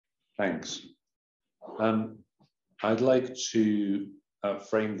Thanks. I'd like to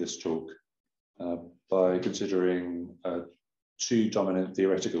frame this talk by considering two dominant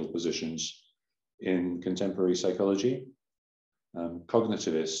theoretical positions in contemporary psychology.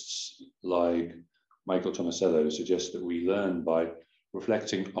 Cognitivists like Michael Tomasello suggest that we learn by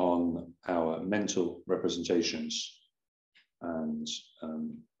reflecting on our mental representations, and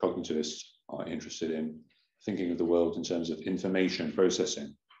cognitivists are interested in thinking of the world in terms of information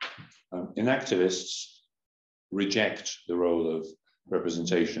processing. Enactivists reject the role of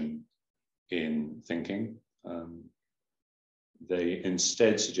representation in thinking. They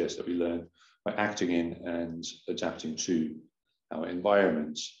instead suggest that we learn by acting in and adapting to our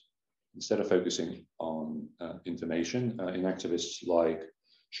environment. Instead of focusing on information, enactivists like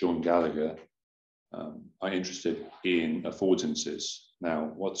Sean Gallagher are interested in affordances.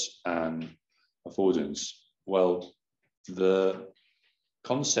 Now, what's an affordance? Well, the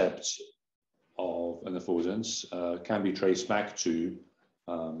concept of an affordance can be traced back to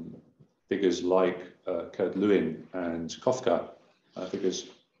figures like Kurt Lewin and Kafka, figures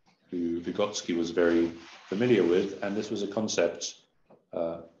who Vygotsky was very familiar with, and this was a concept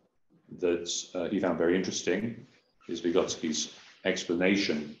that he found very interesting, is Vygotsky's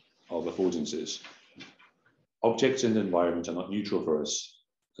explanation of affordances. Objects in the environment are not neutral for us.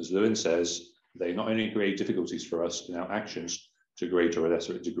 As Lewin says, they not only create difficulties for us in our actions to a greater or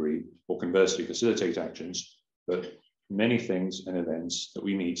lesser degree, or conversely facilitate actions, but many things and events that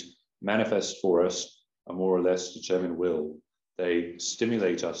we meet manifest for us a more or less determined will. They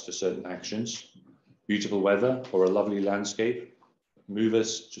stimulate us to certain actions. Beautiful weather or a lovely landscape move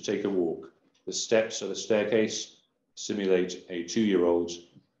us to take a walk. The steps of a staircase simulate a 2-year-old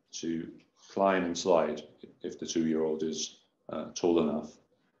to climb and slide if the 2-year-old is tall enough.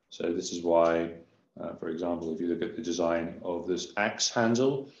 So this is why, for example, if you look at the design of this axe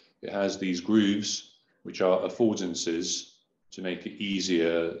handle, it has these grooves, which are affordances to make it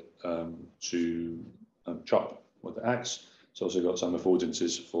easier to chop with the axe. It's also got some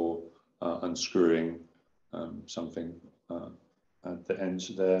affordances for unscrewing something at the end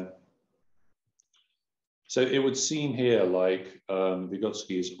there. So it would seem here like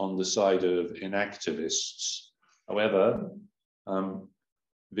Vygotsky is on the side of enactivists. However,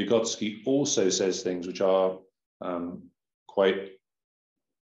 Vygotsky also says things which are quite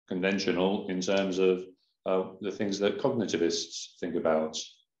conventional in terms of the things that cognitivists think about.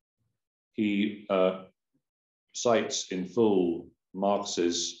 He cites in full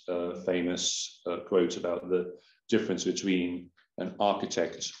Marx's famous quote about the difference between an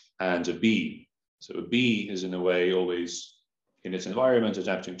architect and a bee. So a bee is in a way always in its environment,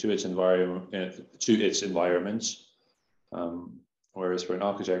 adapting to its environment, whereas for an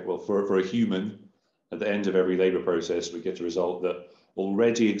architect, well, for a human, at the end of every labor process, we get a result that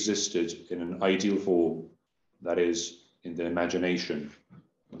already existed in an ideal form, that is, in the imagination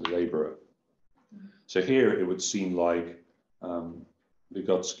of the laborer. So here it would seem like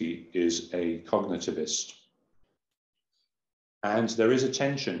Vygotsky is a cognitivist. And there is a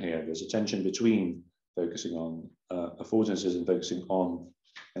tension here. There's a tension between focusing on affordances and focusing on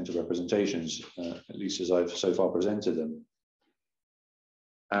mental representations, at least as I've so far presented them.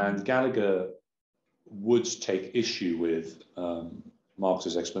 And Gallagher would take issue with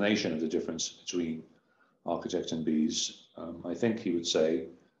Marx's explanation of the difference between architect and bees. I think he would say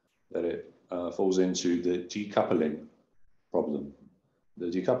that it falls into the decoupling problem.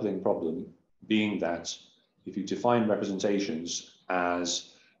 The decoupling problem being that if you define representations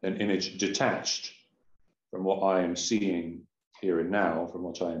as an image detached from what I am seeing here and now, from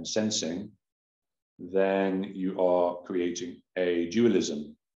what I am sensing, then you are creating a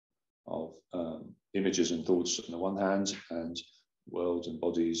dualism of images and thoughts on the one hand and worlds and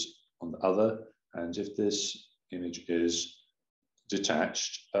bodies on the other. And if this image is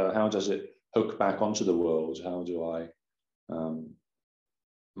detached, how does it hook back onto the world? How do I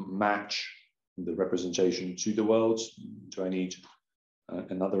match the representation to the world? Do I need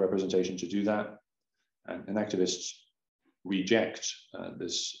another representation to do that? And activists reject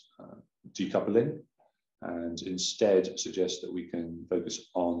this decoupling and instead suggest that we can focus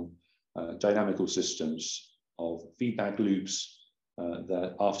on dynamical systems of feedback loops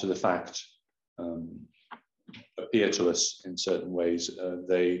that after the fact appear to us in certain ways.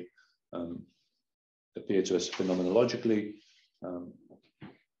 They appear to us phenomenologically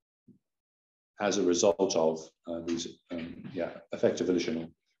as a result of these affective volitional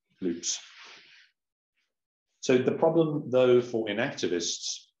loops. So the problem, though, for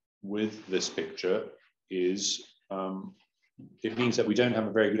enactivists with this picture is it means that we don't have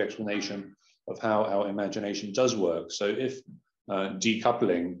a very good explanation of how our imagination does work. So if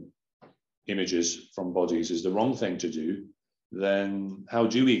decoupling images from bodies is the wrong thing to do, then how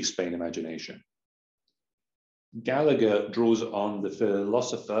do we explain imagination? Gallagher draws on the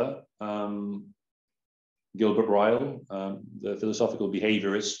philosopher Gilbert Ryle, the philosophical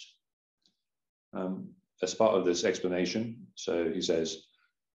behaviorist, as part of this explanation. So he says,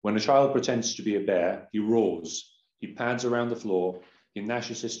 when a child pretends to be a bear, he roars, he pads around the floor, he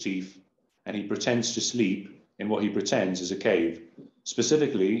gnashes his teeth, and he pretends to sleep in what he pretends is a cave.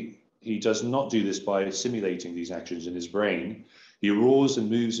 Specifically, he does not do this by simulating these actions in his brain. He roars and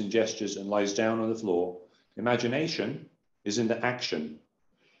moves and gestures and lies down on the floor. Imagination is in the action,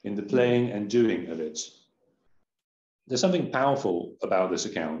 in the playing and doing of it. There's something powerful about this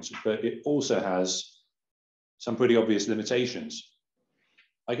account, but it also has some pretty obvious limitations.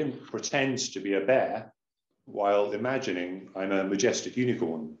 I can pretend to be a bear while imagining I'm a majestic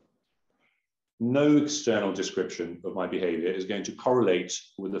unicorn. No external description of my behavior is going to correlate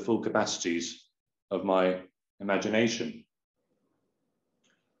with the full capacities of my imagination.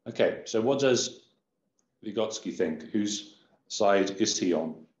 Okay, so what does Vygotsky think? Whose side is he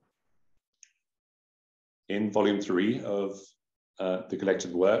on? In volume 3 of the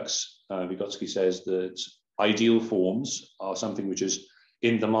collected works, Vygotsky says that ideal forms are something which is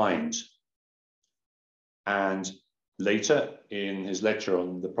in the mind. And later in his lecture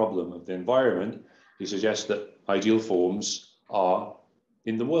on the problem of the environment, he suggests that ideal forms are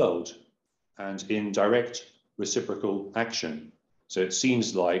in the world and in direct reciprocal action. So it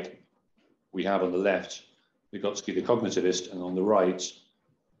seems like we have on the left Vygotsky the cognitivist, and on the right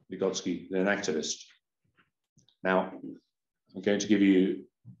Vygotsky the enactivist. Now, I'm going to give you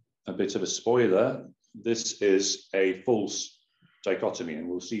a bit of a spoiler. This is a false dichotomy, and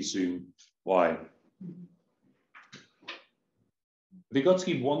we'll see soon why.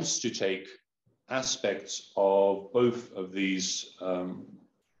 Vygotsky wants to take aspects of both of these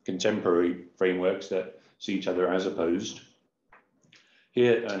contemporary frameworks that see each other as opposed.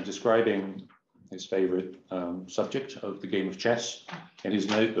 Here, describing his favorite subject of the game of chess in his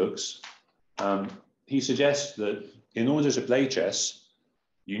notebooks, he suggests that in order to play chess,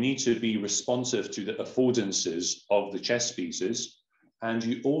 you need to be responsive to the affordances of the chess pieces, and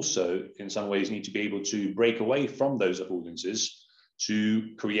you also, in some ways, need to be able to break away from those affordances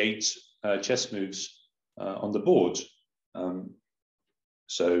to create chess moves on the board.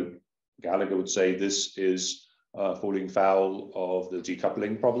 So Gallagher would say this is falling foul of the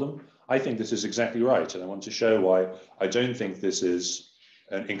decoupling problem. I think this is exactly right, and I want to show why I don't think this is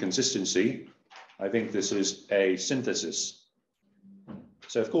an inconsistency. I think this is a synthesis.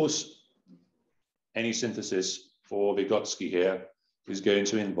 So, of course, any synthesis for Vygotsky here is going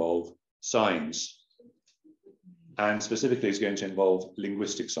to involve signs, and specifically is going to involve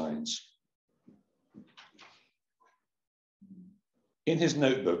linguistic signs. In his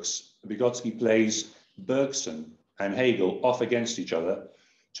notebooks, Vygotsky plays Bergson and Hegel off against each other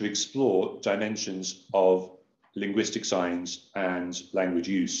to explore dimensions of linguistic signs and language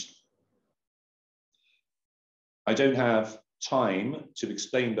use. I don't have time to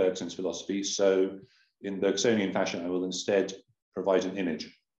explain Bergson's philosophy, so in Bergsonian fashion, I will instead provide an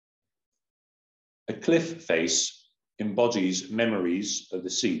image. A cliff face embodies memories of the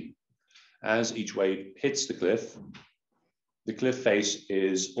sea. As each wave hits the cliff face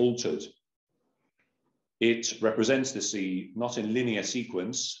is altered. It represents the sea not in linear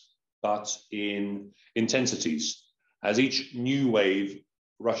sequence, but in intensities. As each new wave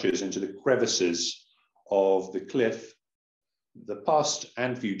rushes into the crevices of the cliff, the past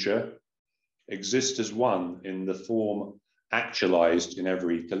and future exist as one in the form actualized in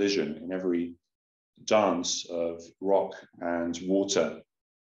every collision, in every dance of rock and water.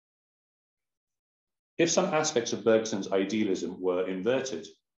 If some aspects of Bergson's idealism were inverted,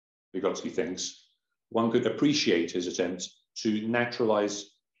 Vygotsky thinks, one could appreciate his attempt to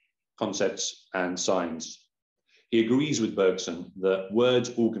naturalize concepts and signs. He agrees with Bergson that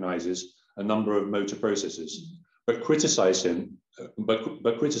words organizes a number of motor processes, but criticizes him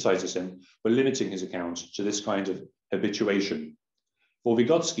for limiting his account to this kind of habituation. For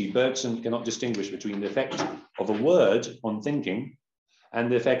Vygotsky, Bergson cannot distinguish between the effect of a word on thinking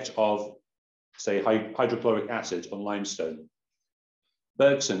and the effect of, say, hydrochloric acid on limestone.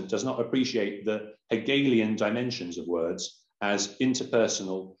 Bergson does not appreciate the Hegelian dimensions of words as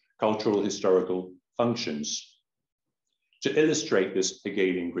interpersonal, cultural, historical functions. To illustrate this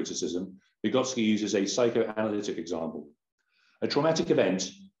Hegelian criticism, Vygotsky uses a psychoanalytic example. A traumatic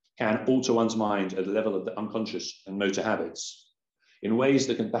event can alter one's mind at the level of the unconscious and motor habits in ways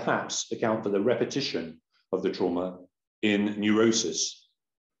that can perhaps account for the repetition of the trauma in neurosis.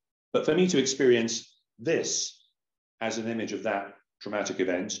 But for me to experience this as an image of that traumatic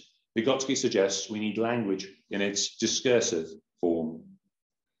event Vygotsky suggests we need language in its discursive form.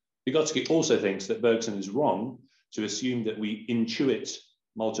 Vygotsky also thinks that Bergson is wrong to assume that we intuit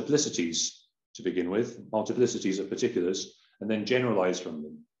multiplicities to begin with, multiplicities of particulars, and then generalize from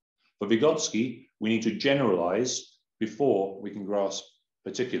them. For Vygotsky, we need to generalize before we can grasp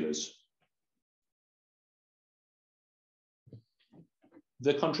particulars.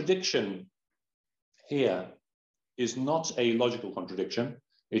 The contradiction here is not a logical contradiction.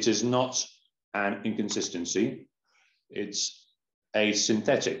 It is not an inconsistency. It's a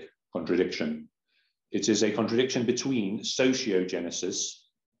synthetic contradiction. It is a contradiction between sociogenesis,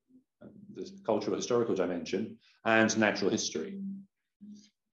 the cultural historical dimension, and natural history.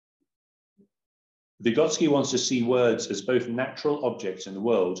 Vygotsky wants to see words as both natural objects in the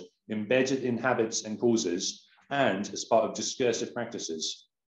world, embedded in habits and causes, and as part of discursive practices.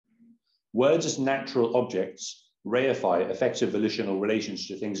 Words as natural objects reify effective volitional relations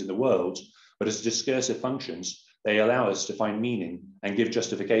to things in the world, but as discursive functions, they allow us to find meaning and give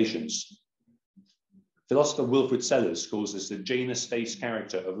justifications. Philosopher Wilfred Sellars calls this the Janus-based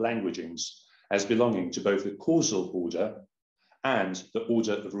character of languagings as belonging to both the causal order and the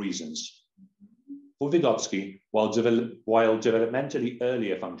order of reasons. For Vygotsky, while developmentally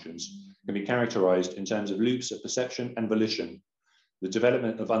earlier functions can be characterized in terms of loops of perception and volition, the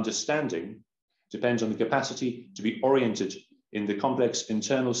development of understanding depends on the capacity to be oriented in the complex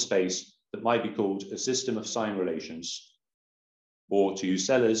internal space that might be called a system of sign relations, or to use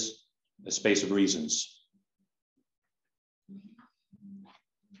Sellars, a space of reasons.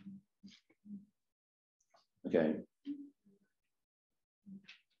 Okay.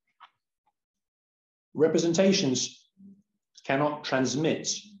 Representations cannot transmit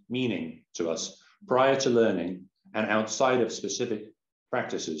meaning to us prior to learning and outside of specific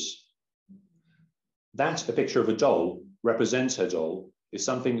practices. That a picture of a doll represents her doll is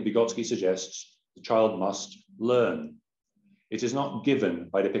something that Vygotsky suggests the child must learn. It is not given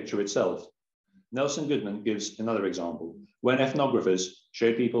by the picture itself. Nelson Goodman gives another example. When ethnographers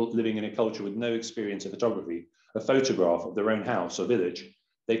show people living in a culture with no experience of photography a photograph of their own house or village,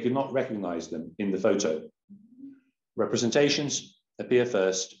 they could not recognize them in the photo. Representations appear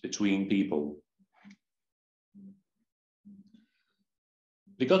first between people.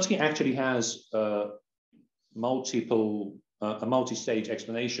 Vygotsky actually has a multi-stage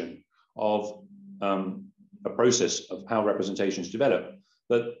explanation of a process of how representations develop.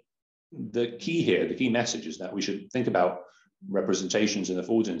 But the key here, the key message is that we should think about representations and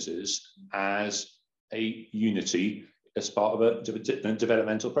affordances as a unity as part of a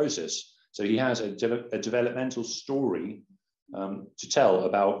developmental process. So he has a developmental story to tell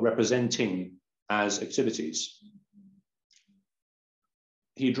about representing as activities.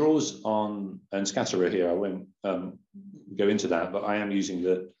 He draws on, and Scatterer here, I won't go into that, but I am using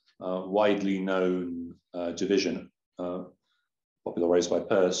the widely known division popularized by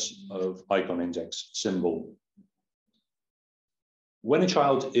Peirce of icon index symbol. When a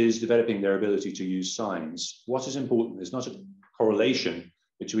child is developing their ability to use signs, what is important is not a correlation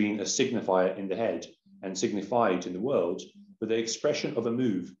between a signifier in the head and signified in the world, but the expression of a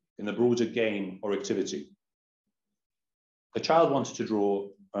move in the broader game or activity. A child wanted to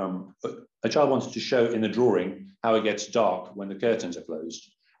show in the drawing how it gets dark when the curtains are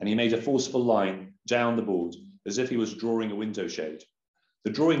closed, and he made a forceful line down the board as if he was drawing a window shade.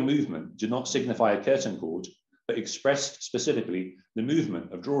 The drawing movement did not signify a curtain cord, but expressed specifically the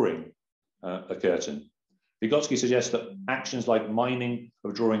movement of drawing a curtain. Vygotsky suggests that actions like miming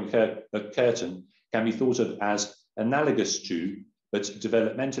of drawing a curtain can be thought of as analogous to, but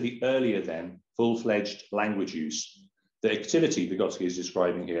developmentally earlier than, full-fledged language use. The activity Vygotsky is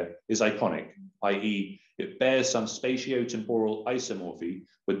describing here is iconic, i.e., it bears some spatio-temporal isomorphy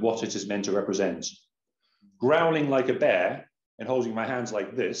with what it is meant to represent. Growling like a bear and holding my hands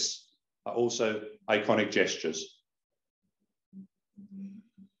like this are also iconic gestures.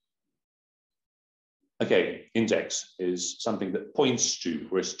 Okay, index is something that points to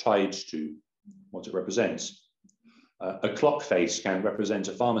or is tied to what it represents. A clock face can represent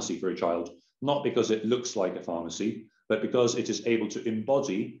a pharmacy for a child, not because it looks like a pharmacy, but because it is able to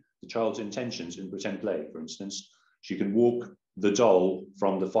embody the child's intentions in pretend play. For instance, she can walk the doll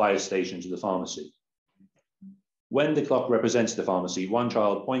from the fire station to the pharmacy. When the clock represents the pharmacy, one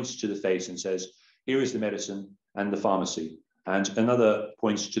child points to the face and says, "Here is the medicine and the pharmacy." And another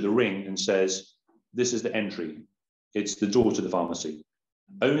points to the ring and says, "This is the entry. It's the door to the pharmacy."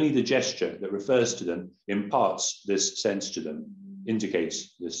 Only the gesture that refers to them imparts this sense to them,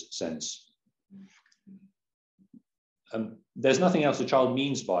 indicates this sense. There's nothing else the child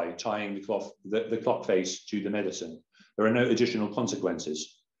means by tying the clock face to the medicine. There are no additional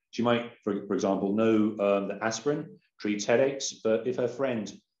consequences. She might, for example, know that aspirin treats headaches, but if her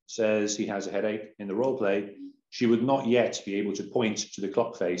friend says he has a headache in the role play, she would not yet be able to point to the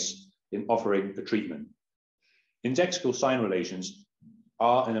clock face in offering a treatment. Indexical sign relations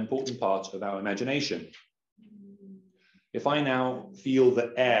are an important part of our imagination. If I now feel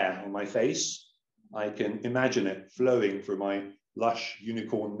the air on my face, I can imagine it flowing through my lush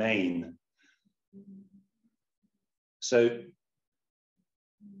unicorn mane. So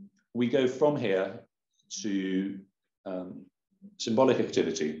we go from here to symbolic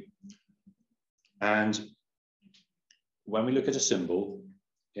activity. And when we look at a symbol,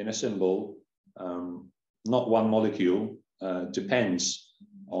 in a symbol, not one molecule depends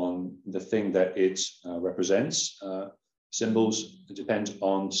on the thing that it represents. Symbols depend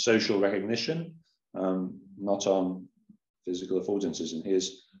on social recognition, not on physical affordances. And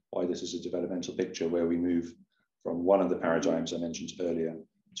here's why this is a developmental picture where we move from one of the paradigms I mentioned earlier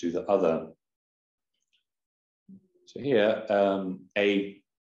to the other. So here, a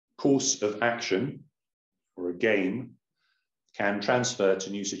course of action or a game can transfer to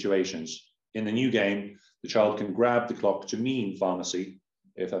new situations. In the new game, the child can grab the clock to mean pharmacy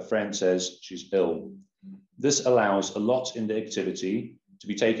if her friend says she's ill. This allows a lot in the activity to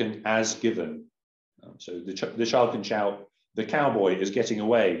be taken as given. So the child can shout, "The cowboy is getting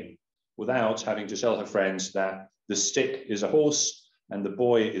away," without having to tell her friends that the stick is a horse and the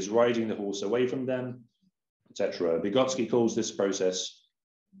boy is riding the horse away from them, etc. Vygotsky calls this process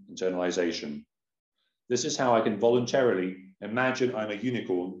internalization. This is how I can voluntarily imagine I'm a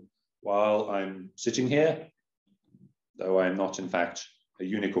unicorn while I'm sitting here, though I'm not in fact a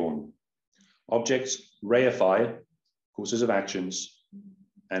unicorn. Objects reify courses of actions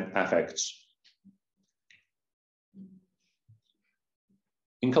and affects.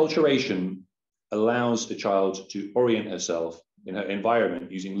 Enculturation allows a child to orient herself in her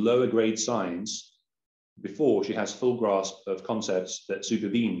environment using lower grade signs before she has full grasp of concepts that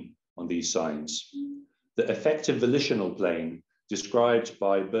supervene on these signs. The affective volitional plane described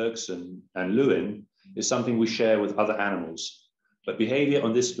by Bergson and Lewin is something we share with other animals, but behavior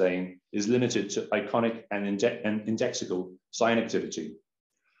on this plane is limited to iconic and indexical sign activity.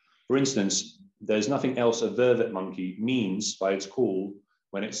 For instance, there's nothing else a vervet monkey means by its call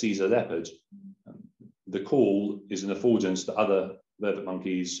when it sees a leopard. The call is an affordance that other vervet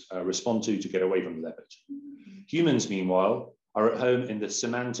monkeys respond to get away from the leopard. Humans, meanwhile, are at home in the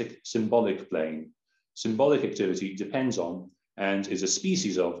semantic symbolic plane. Symbolic activity depends on and is a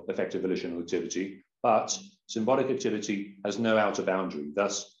species of affective volitional activity, but symbolic activity has no outer boundary.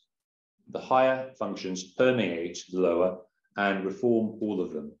 Thus, the higher functions permeate the lower and reform all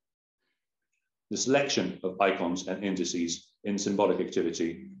of them. The selection of icons and indices in symbolic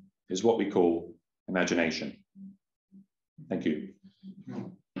activity is what we call imagination. Thank you.